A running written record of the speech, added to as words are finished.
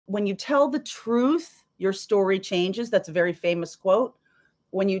when you tell the truth, your story changes. That's a very famous quote.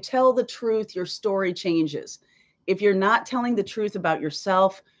 When you tell the truth, your story changes. If you're not telling the truth about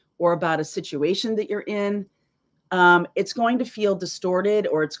yourself or about a situation that you're in, it's going to feel distorted,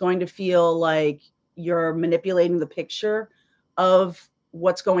 or it's going to feel like you're manipulating the picture of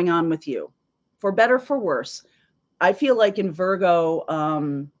what's going on with you, for better, for worse. I feel like in Virgo,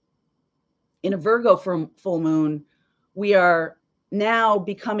 in a Virgo full moon, we are now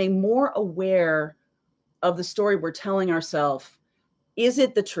becoming more aware of the story we're telling ourselves. Is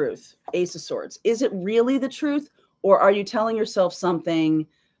it the truth? Ace of Swords. Is it really the truth? Or are you telling yourself something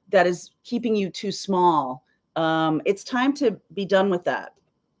that is keeping you too small? It's time to be done with that.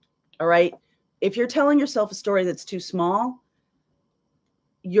 All right. If you're telling yourself a story that's too small,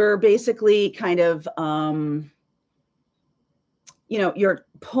 you're basically kind of, you're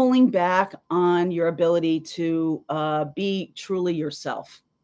pulling back on your ability to be truly yourself.